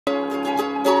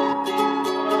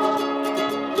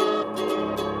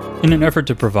In an effort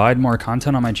to provide more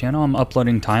content on my channel, I'm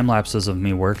uploading time lapses of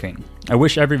me working. I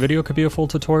wish every video could be a full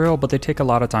tutorial, but they take a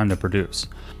lot of time to produce.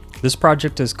 This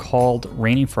project is called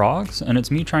Rainy Frogs, and it's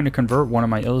me trying to convert one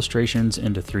of my illustrations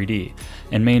into 3D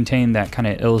and maintain that kind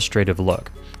of illustrative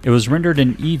look. It was rendered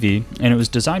in Eevee, and it was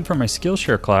designed for my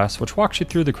Skillshare class, which walks you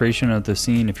through the creation of the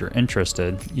scene. If you're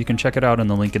interested, you can check it out in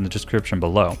the link in the description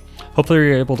below. Hopefully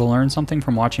you're able to learn something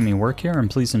from watching me work here, and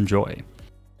please enjoy.